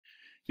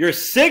Your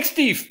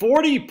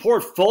 60-40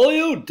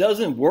 portfolio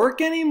doesn't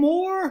work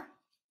anymore?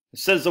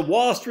 Says the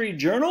Wall Street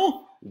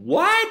Journal.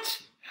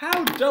 What?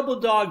 How double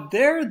dog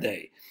dare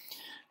they?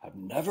 I've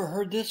never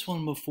heard this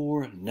one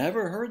before.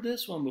 Never heard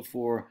this one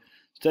before.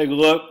 Let's take a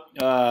look.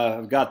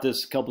 I've got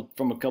this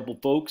from a couple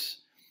folks.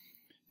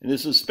 And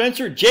this is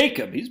Spencer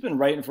Jacob. He's been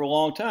writing for a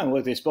long time.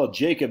 Look, they spell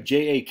Jacob,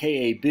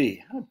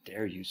 J-A-K-A-B. How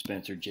dare you,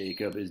 Spencer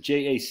Jacob? It's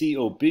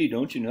J-A-C-O-B,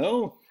 don't you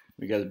know?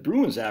 We got a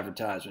Bruins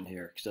advertisement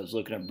here because I was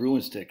looking at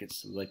Bruins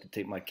tickets. I'd like to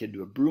take my kid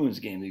to a Bruins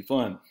game. It'd be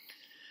fun.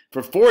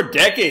 For 4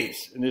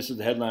 decades, and this is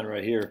the headline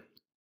right here,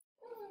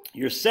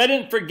 your set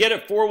and forget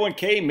it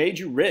 401k made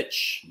you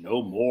rich.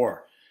 No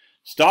more.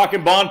 Stock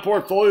and bond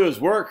portfolios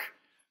work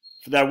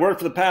for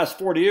the past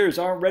 40 years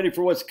aren't ready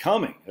for what's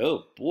coming.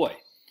 Oh, boy.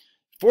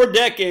 For 4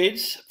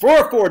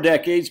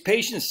 decades,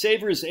 patient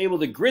savers able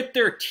to grit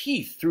their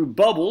teeth through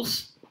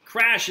bubbles,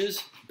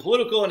 crashes,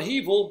 political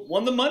upheaval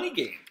won the money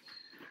game.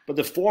 But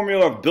the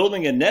formula of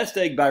building a nest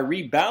egg by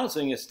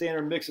rebalancing a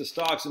standard mix of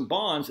stocks and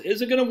bonds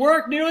isn't going to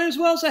work nearly as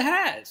well as it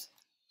has.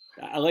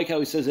 I like how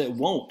he says it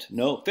won't.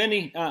 No,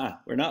 Finney,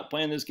 we're not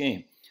playing this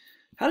game.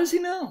 How does he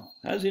know?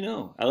 How does he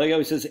know? I like how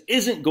he says it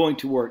isn't going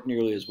to work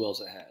nearly as well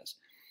as it has.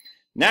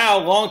 Now,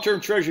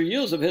 long-term treasury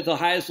yields have hit the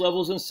highest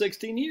levels in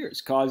 16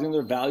 years, causing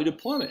their value to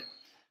plummet.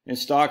 And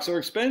stocks are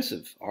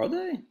expensive. Are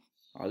they?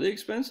 Are they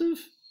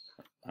expensive?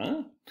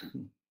 Huh?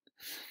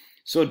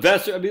 So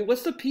investor,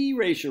 what's the PE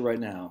ratio right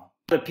now?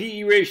 The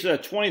PE ratio is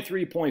at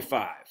 23.5.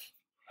 I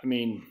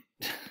mean,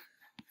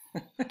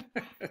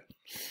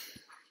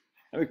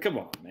 come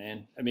on,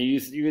 man.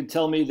 You can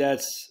tell me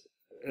that's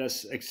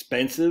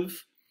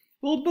expensive.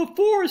 Well,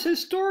 before is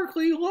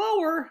historically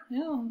lower.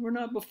 We're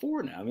not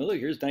before now. Look,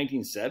 here's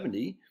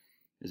 1970.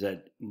 Is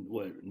that,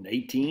 what,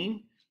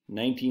 18?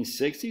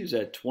 1960 is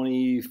that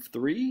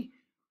 23?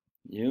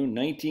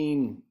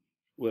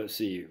 Let's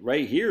see,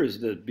 right here is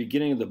the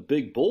beginning of the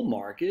big bull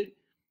market.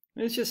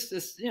 It's just,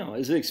 is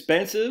it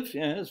expensive?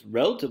 Yeah, it's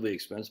relatively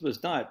expensive, but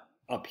it's not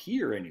up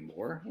here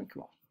anymore.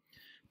 Come on.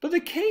 But the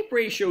CAPE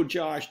ratio,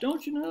 Josh,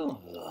 don't you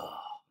know? Ugh.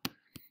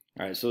 All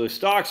right, so the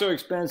stocks are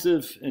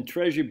expensive and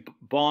treasury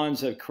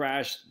bonds have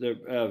crashed,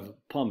 have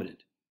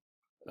plummeted.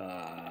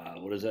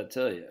 What does that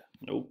tell you?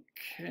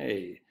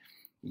 Okay.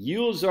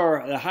 Yields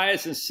are the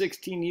highest in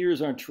 16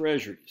 years on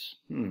treasuries.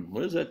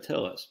 What does that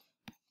tell us?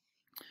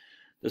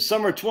 The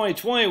summer of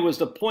 2020 was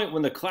the point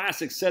when the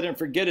classic set and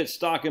forget it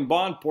stock and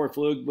bond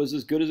portfolio was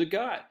as good as it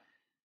got.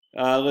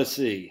 Let's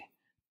see.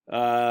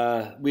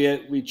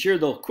 We cheered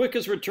the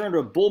quickest return to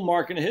a bull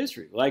market in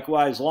history.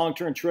 Likewise,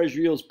 long-term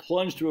treasury yields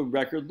plunged to a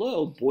record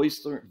low,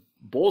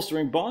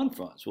 bolstering bond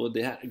funds. Well,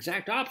 the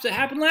exact opposite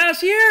happened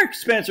last year,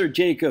 Spencer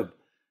Jacob,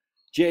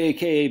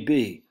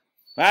 J-A-K-A-B.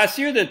 Last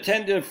year, the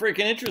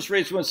freaking interest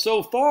rates went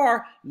so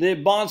far, the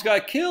bonds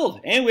got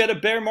killed. And we had a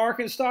bear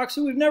market in stocks,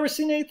 so we've never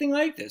seen anything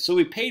like this. So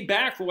we paid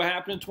back for what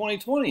happened in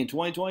 2020 and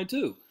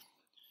 2022.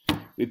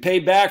 We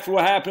paid back for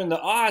what happened in the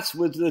aughts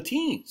with the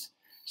teens.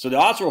 So the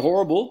aughts were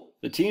horrible.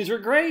 The teens were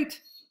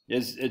great.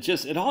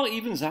 It all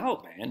evens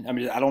out, man.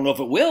 I don't know if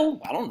it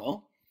will. I don't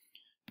know.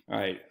 All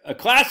right. A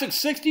classic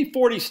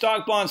 60-40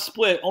 stock bond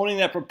split owning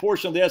that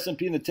proportion of the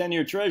S&P and the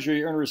 10-year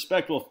treasury earned a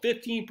respectable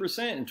 15%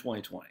 in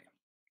 2020.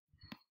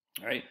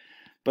 All right.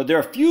 But there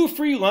are few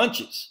free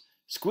lunches.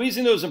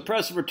 Squeezing those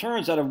impressive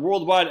returns out of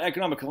worldwide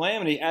economic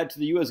calamity add to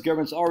the U.S.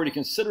 government's already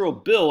considerable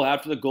bill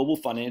after the global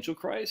financial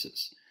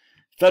crisis.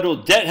 Federal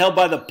debt held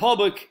by the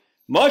public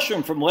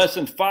mushroomed from less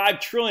than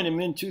 $5 trillion in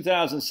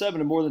mid-2007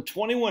 to more than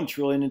 $21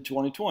 trillion in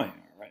 2020. All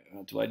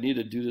right. Do I need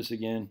to do this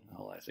again?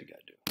 Oh, I think I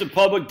do. The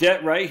public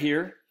debt right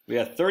here. We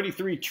have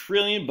 $33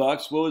 trillion.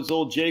 What was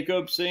old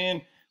Jacob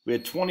saying? We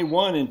had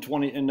 21 in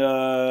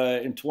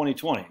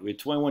 2020. We had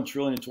 21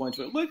 trillion in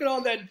 2020. Look at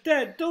all that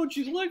debt. Don't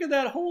you look at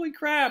that? Holy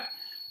crap.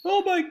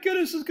 Oh my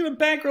goodness, it's going to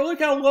bankrupt. Look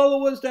how low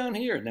it was down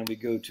here. And then we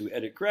go to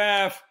edit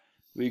graph.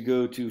 We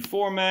go to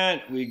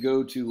format. We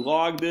go to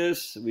log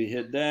this. We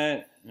hit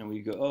that. And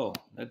we go, oh,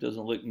 that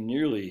doesn't look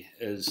nearly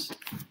as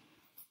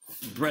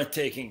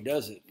breathtaking,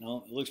 does it?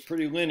 No, it looks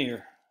pretty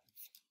linear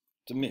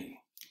to me.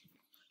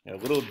 A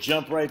little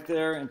jump right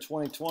there in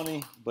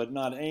 2020, but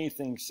not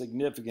anything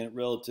significant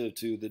relative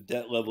to the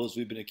debt levels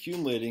we've been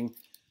accumulating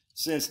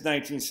since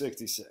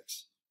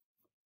 1966.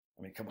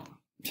 Come on.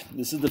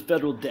 This is the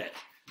federal debt.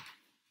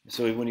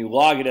 So when you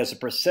log it as a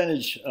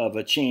percentage of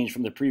a change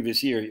from the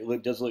previous year,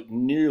 it doesn't look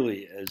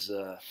nearly as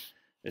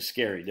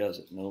scary, does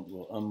it? No,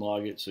 we'll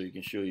unlog it so you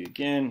can show you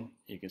again.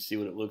 You can see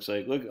what it looks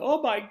like. Look,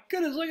 oh my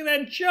goodness, look at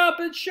that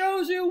jump. It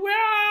shows you.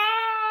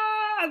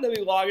 Ah! Then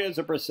we log it as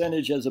a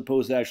percentage as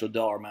opposed to actual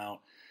dollar amount.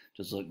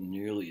 Doesn't look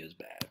nearly as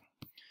bad.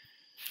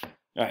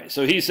 All right,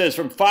 so he says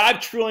from 5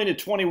 trillion to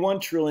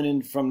 21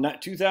 trillion from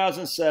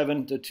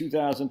 2007 to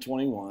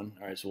 2021.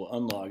 All right, so we'll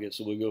unlog it.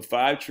 So we'll go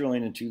 5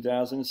 trillion in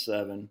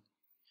 2007.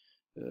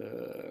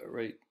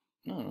 Right.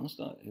 No, it's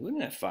not. It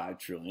wasn't at 5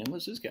 trillion.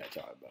 What's this guy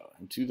talking about?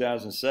 In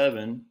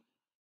 2007,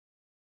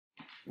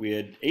 we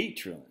had 8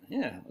 trillion.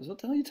 Yeah, what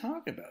the hell are you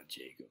talking about,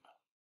 Jacob?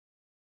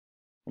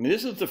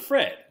 This is the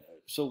Fred.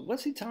 So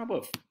what's he talking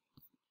about?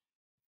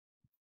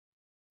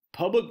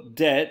 public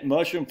debt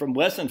mushroomed from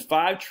less than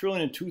 5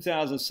 trillion in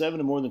 2007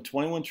 to more than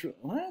 21 trillion.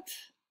 What?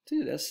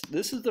 Dude,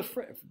 this is the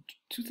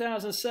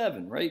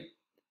 2007, right?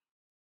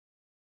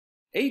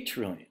 8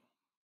 trillion,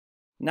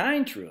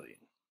 9 trillion.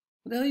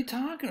 What the hell are you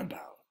talking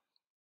about?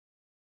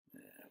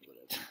 Yeah,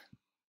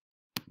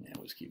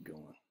 let's keep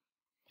going.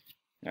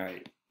 All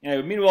right.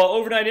 Meanwhile,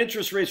 overnight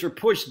interest rates were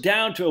pushed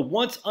down to a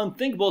once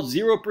unthinkable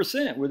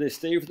 0%, where they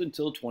stayed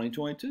until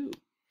 2022.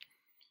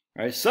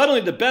 All right.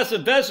 Suddenly, the best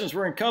investments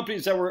were in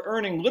companies that were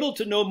earning little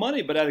to no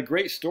money, but had a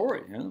great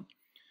story.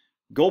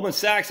 Goldman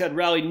Sachs had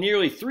rallied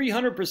nearly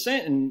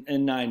 300%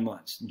 in 9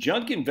 months.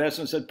 Junk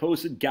investments had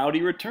posted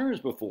gaudy returns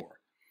before.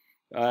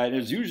 And it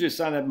was usually a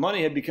sign that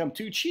money had become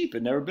too cheap. It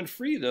had never been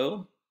free,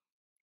 though.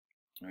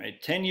 All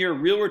right, 10-year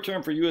real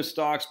return for U.S.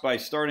 stocks by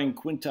starting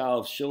quintile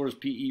of Shiller's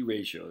PE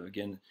ratio.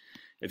 Again,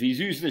 if he's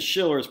using the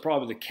Shiller, it's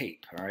probably the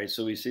CAPE. All right,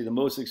 so we see the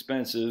most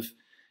expensive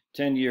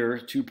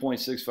 10-year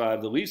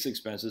 2.65, the least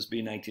expensive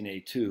being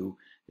 1982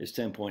 is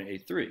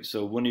 10.83.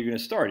 So when are you going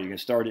to start? You're going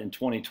to start it in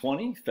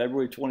 2020,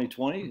 February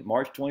 2020,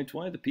 March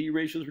 2020. The PE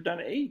ratios were down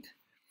to 8.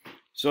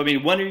 So, I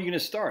mean, when are you going to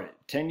start it?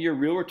 10-year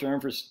real return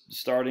for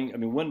starting. I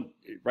mean,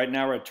 right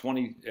now we're at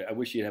 20. I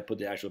wish you had put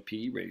the actual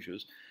PE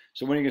ratios.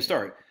 So when are you going to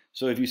start?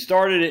 So if you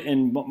started it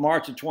in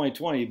March of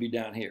 2020, you'd be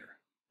down here.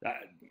 I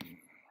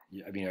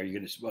mean, are you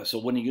going to? So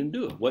when are you going to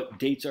do it? What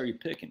dates are you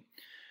picking?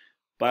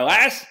 By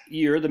last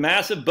year, the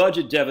massive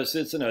budget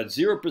deficits and a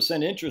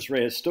 0% interest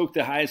rate has stoked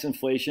the highest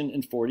inflation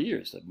in 40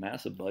 years. The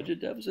massive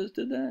budget deficits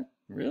did that?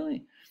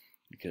 Really?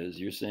 Because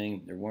you're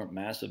saying there weren't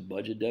massive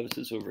budget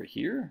deficits over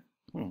here?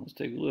 Let's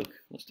take a look.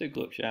 Let's take a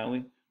look, shall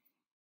we?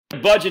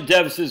 Budget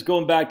deficits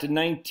going back to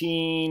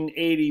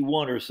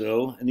 1981 or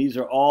so, and these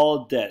are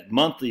all debt.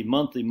 Monthly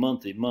deficits,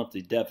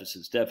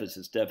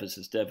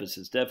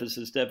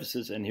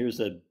 and here's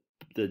the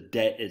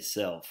debt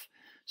itself.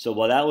 So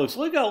while that looks,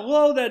 look how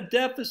low that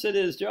deficit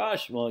is,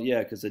 Josh. Well, yeah,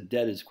 because the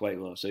debt is quite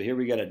low. So here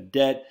we got a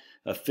debt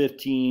of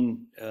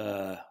 15,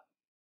 actually,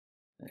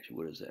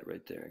 what is that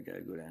right there? I got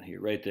to go down here,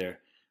 right there.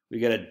 We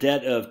got a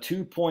debt of I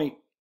think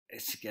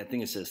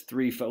it says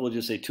we'll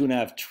just say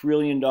 $2.5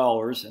 trillion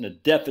and a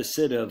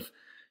deficit of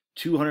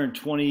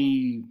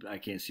 220, I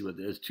can't see what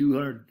that is,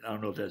 200, I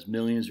don't know if that's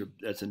millions or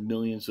that's in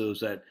millions. So is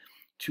that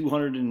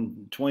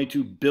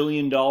 $222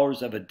 billion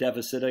of a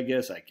deficit, I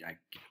guess?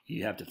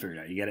 You have to figure it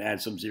out. You got to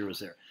add some zeros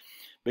there.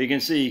 But you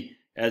can see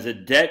as the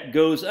debt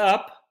goes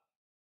up,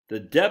 the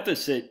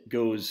deficit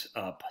goes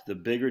up. The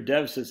bigger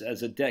deficits as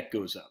the debt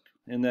goes up.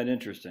 Isn't that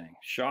interesting?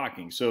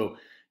 Shocking. So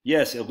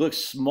yes, it looks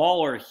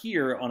smaller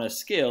here on a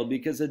scale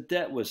because the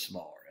debt was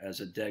smaller. As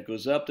the debt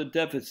goes up, the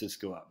deficits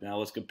go up. Now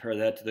let's compare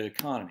that to the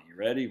economy. You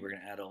ready? We're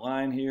going to add a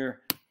line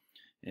here,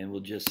 and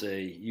we'll just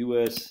say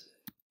U.S.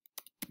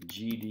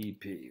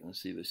 GDP.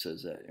 Let's see if it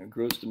says that.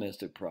 Gross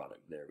domestic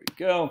product. There we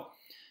go.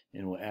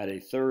 And we'll add a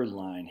third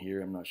line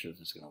here. I'm not sure if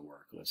this is going to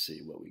work. Let's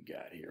see what we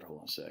got here. Hold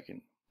on a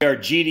second. Our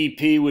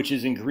GDP, which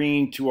is in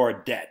green, to our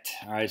debt.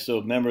 All right, so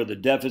remember the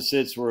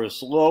deficits were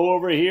low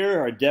over here,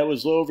 our debt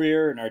was low over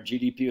here, and our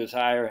GDP was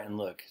higher. And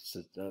look,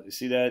 you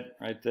see that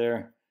right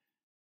there?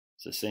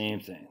 It's the same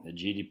thing. The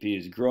GDP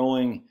is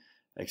growing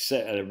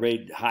at a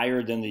rate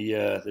higher than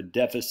the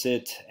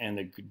deficit and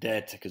the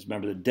debt, because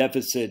remember the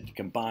deficit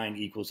combined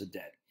equals the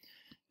debt.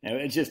 And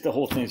it's just, the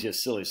whole thing is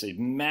just silly. So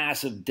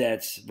massive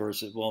debts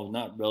versus, well,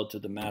 not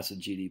relative to massive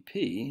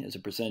GDP, as a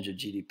percentage of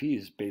GDP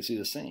is basically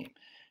the same.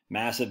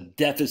 Massive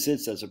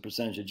deficits as a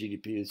percentage of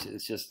GDP,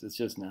 it's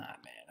just not,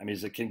 man. I mean,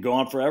 it can go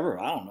on forever.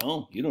 I don't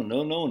know. You don't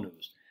know. No one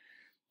knows.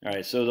 All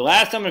right. So the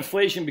last time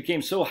inflation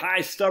became so high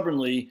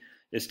stubbornly,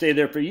 it stayed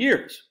there for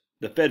years.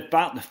 The Fed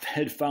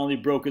finally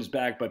broke its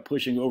back by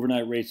pushing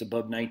overnight rates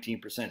above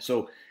 19%.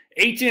 So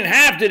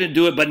 18.5 didn't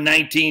do it, but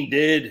 19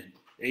 did.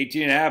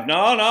 18.5,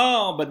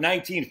 no, but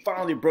 19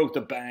 finally broke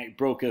the bank,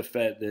 broke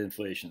the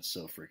inflation. It's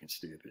so freaking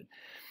stupid.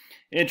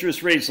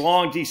 Interest rates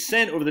long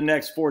descent over the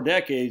next 4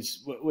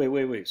 decades.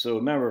 Wait. So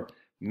remember,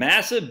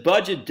 massive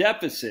budget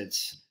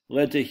deficits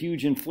led to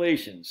huge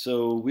inflation.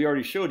 So we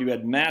already showed you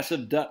had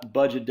massive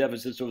budget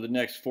deficits over the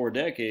next 4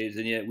 decades,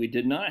 and yet we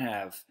did not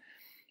have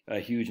a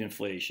huge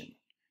inflation.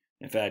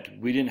 In fact,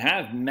 we didn't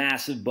have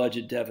massive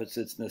budget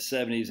deficits in the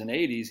 70s and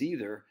 80s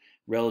either,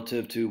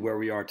 relative to where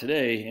we are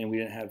today, and we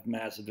didn't have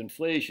massive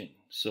inflation.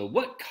 So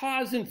what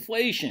caused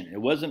inflation? It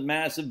wasn't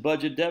massive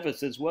budget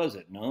deficits, was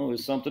it? No, it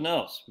was something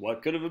else.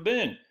 What could it have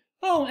been?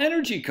 Oh,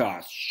 energy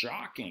costs.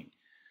 Shocking.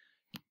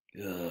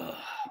 Ugh.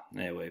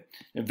 Anyway,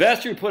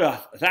 investor put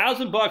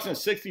 $1,000 in a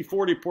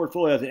 60-40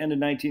 portfolio at the end of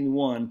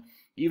 1991,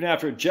 even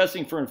after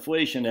adjusting for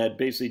inflation, had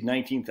basically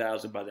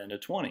 $19,000 by the end of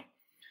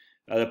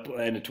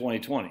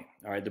 2020.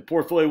 All right, the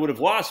portfolio would have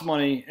lost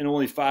money in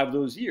only 5 of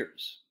those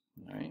years.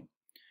 All right.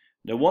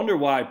 No wonder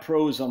why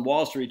pros on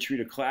Wall Street treat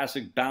a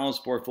classic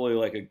balanced portfolio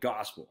like a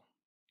gospel.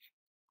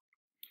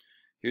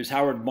 Here's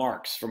Howard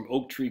Marks from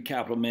Oak Tree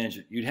Capital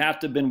Management. You'd have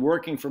to have been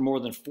working for more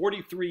than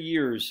 43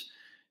 years,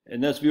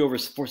 and that's be over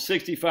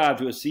 65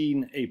 to have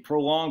seen a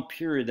prolonged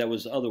period that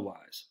was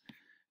otherwise.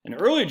 An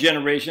earlier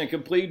generation, a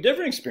completely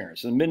different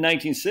experience. In the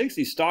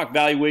mid-1960s, stock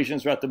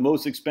valuations were at the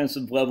most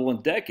expensive level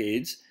in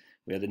decades,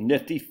 We have the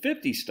Nifty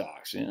 50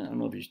 stocks. Yeah, I don't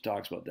know if you should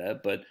talk about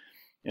that, but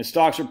and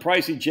stocks were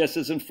pricey just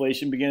as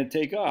inflation began to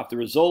take off. The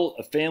result,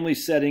 a family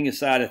setting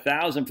aside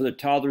 $1,000 for their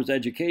toddler's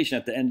education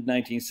at the end of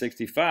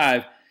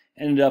 1965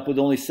 ended up with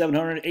only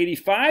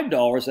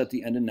 $785 at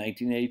the end of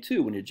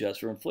 1982 when you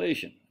adjust for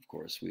inflation. Of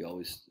course, we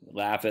always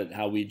laugh at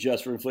how we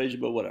adjust for inflation,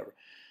 but whatever.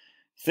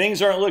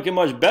 Things aren't looking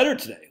much better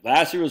today.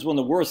 Last year was one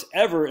of the worst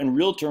ever in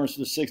real terms for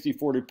the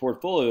 60-40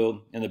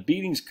 portfolio, and the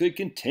beatings could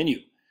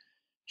continue.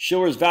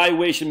 Shiller's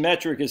valuation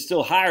metric is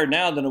still higher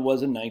now than it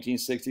was in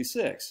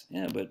 1966.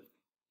 Yeah, but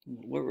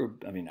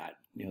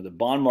the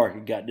bond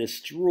market got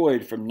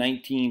destroyed from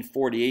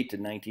 1948 to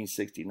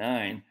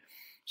 1969.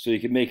 So you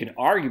could make an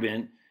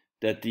argument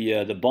that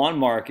the bond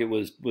market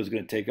was going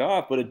to take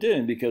off, but it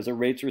didn't because the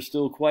rates were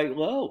still quite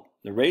low.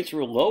 The rates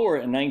were lower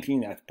in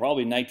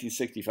probably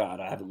 1965.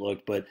 I haven't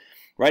looked, but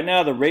right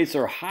now the rates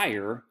are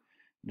higher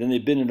than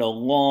they've been in a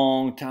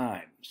long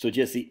time. So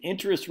just the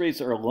interest rates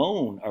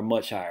alone are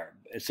much higher.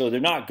 So they're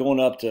not going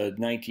up to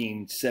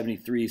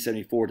 1973,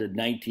 74 to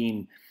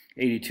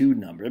 1982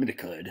 number. I mean, they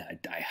could.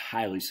 I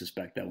highly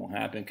suspect that won't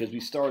happen because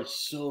we start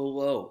so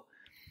low.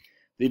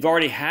 They've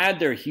already had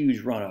their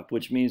huge run-up,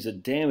 which means the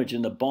damage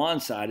in the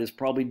bond side is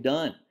probably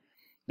done.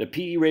 The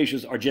PE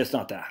ratios are just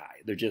not that high.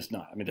 They're just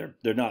not. I mean,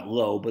 they're not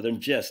low, but they're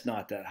just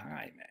not that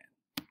high,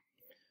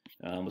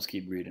 man. Let's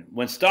keep reading.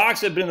 When stocks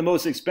have been the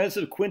most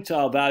expensive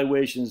quintile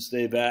valuations,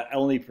 they've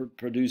only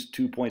produced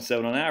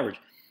 2.7 on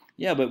average.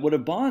 Yeah, but what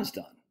have bonds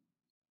done?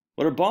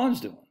 What are bonds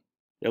doing?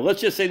 Yeah,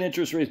 let's just say the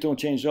interest rates don't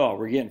change at all.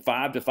 We're getting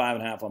 5 to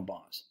 5.5 on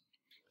bonds.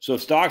 So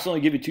if stocks only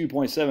give you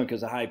 2.7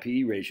 because of high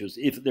PE ratios,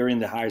 if they're in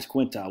the highest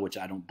quintile, which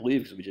I don't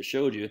believe because we just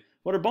showed you,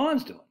 what are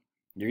bonds doing?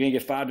 You're going to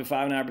get 5 to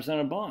 5.5%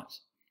 on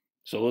bonds.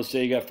 So let's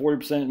say you got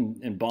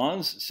 40% in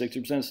bonds,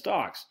 60% in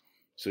stocks.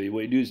 So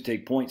what you do is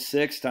take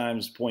 0.6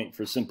 times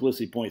for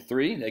simplicity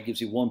 0.3. That gives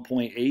you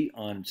 1.8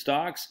 on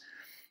stocks.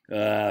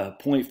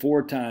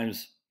 0.4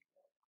 times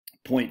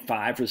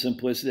 0.5 for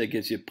simplicity. That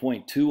gets you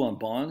 0.2 on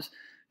bonds.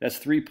 That's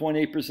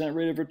 3.8%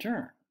 rate of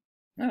return.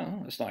 No,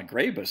 that's not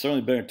great, but it's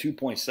certainly better than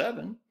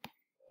 2.7.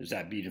 Does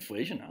that beat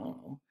inflation? I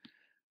don't know.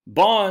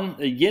 Bond,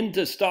 the yin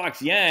to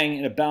stocks yang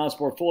in a balanced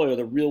portfolio,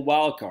 the real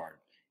wild card.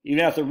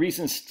 Even after the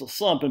recent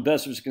slump,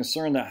 investors are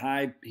concerned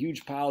that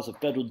huge piles of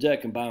federal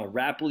debt combined with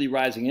rapidly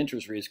rising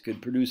interest rates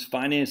could produce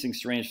financing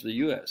strains for the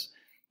U.S.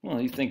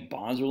 Well, you think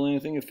bonds are really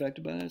anything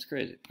affected by that? It's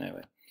crazy.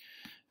 Anyway.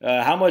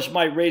 How much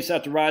might rates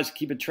have to rise to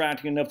keep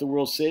attracting enough to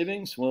world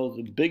savings? Well,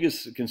 the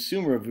biggest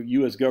consumer of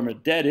U.S.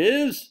 government debt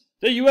is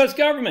the U.S.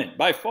 government,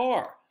 by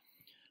far.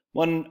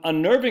 One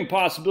unnerving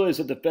possibility is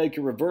that the Fed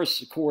could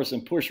reverse course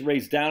and push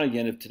rates down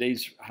again if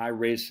today's high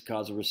rates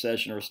cause a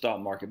recession or a stock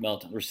market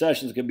meltdown. The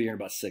recession is going to be here in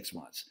about 6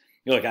 months.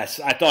 I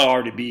thought I'd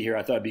already be here.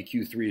 I thought it'd be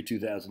Q3 of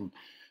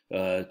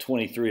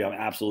 2023. I'm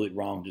absolutely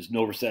wrong. There's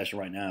no recession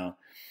right now.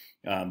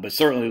 But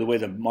certainly the way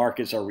the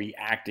markets are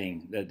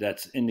reacting,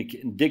 that's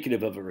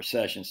indicative of a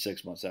recession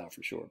 6 months out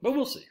for sure. But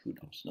we'll see. Who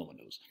knows? No one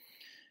knows.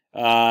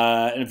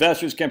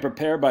 Investors can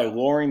prepare by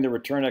lowering their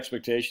return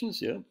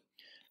expectations. Yeah.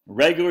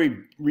 Regularly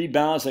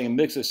rebalancing a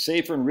mix of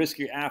safer and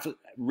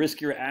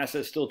riskier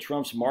assets still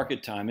trumps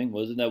market timing.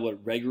 Wasn't that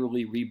what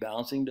regularly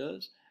rebalancing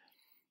does?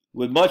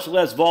 With much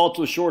less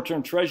volatile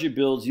short-term treasury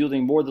bills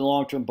yielding more than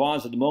long-term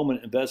bonds at the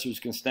moment, investors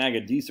can snag a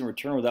decent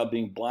return without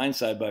being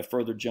blindsided by a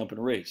further jump in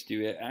rates. Do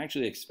you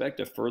actually expect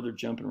a further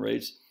jump in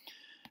rates?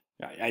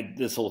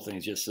 This whole thing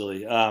is just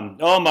silly.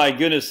 Oh my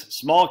goodness.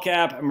 Small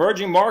cap,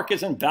 emerging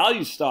markets, and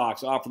value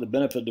stocks offer the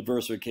benefit of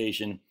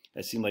diversification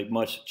that seem like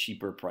much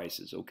cheaper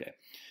prices. Okay.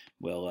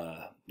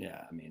 Well,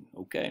 yeah, I mean,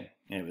 okay.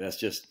 Anyway, that's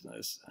just,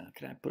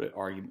 can I put an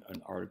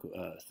article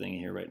thing in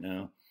here right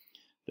now?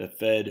 The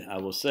Fed, I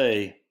will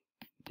say,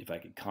 if I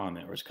could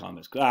comment, where's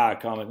comments?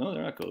 Comment, no,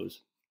 they're not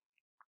closed.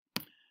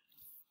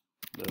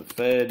 The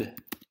Fed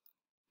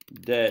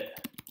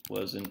debt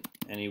wasn't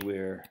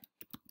anywhere,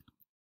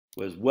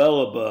 was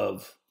well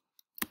above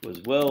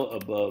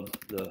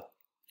the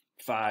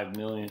 5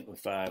 million, or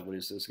 5, what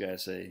does this guy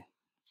say?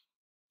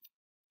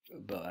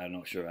 But I'm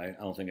not sure, I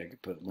don't think I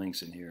could put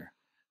links in here.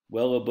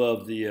 Well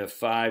above the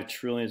 5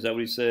 trillion, is that what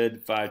he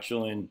said? 5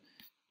 trillion,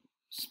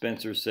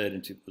 Spencer said,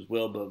 it was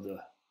well above the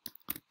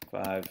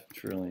 5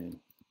 trillion.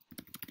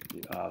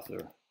 The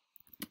author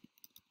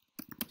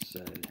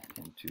said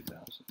in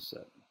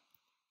 2007.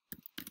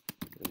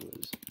 It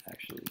was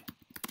actually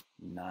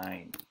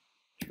 9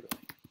 trillion.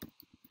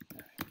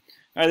 All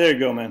right, there you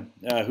go, man.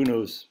 Who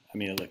knows? I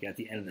mean, look, at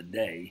the end of the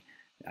day,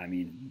 I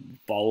mean,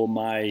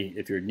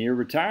 if you're near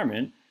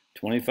retirement,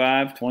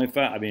 25,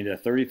 I mean,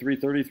 33,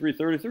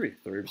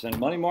 30%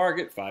 money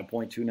market,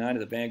 5.29 of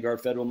the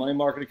Vanguard Federal Money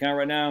Market account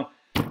right now,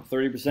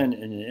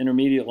 30% in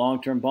intermediate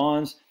long-term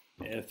bonds,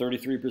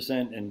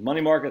 33% in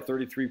money market,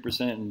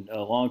 33% in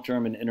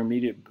long-term and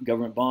intermediate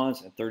government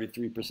bonds, and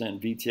 33% in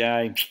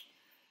VTI.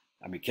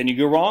 I mean, can you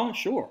go wrong?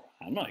 Sure.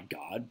 I'm not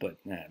God, but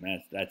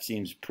man, that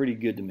seems pretty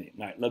good to me.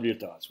 All right, love your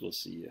thoughts. We'll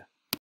see you.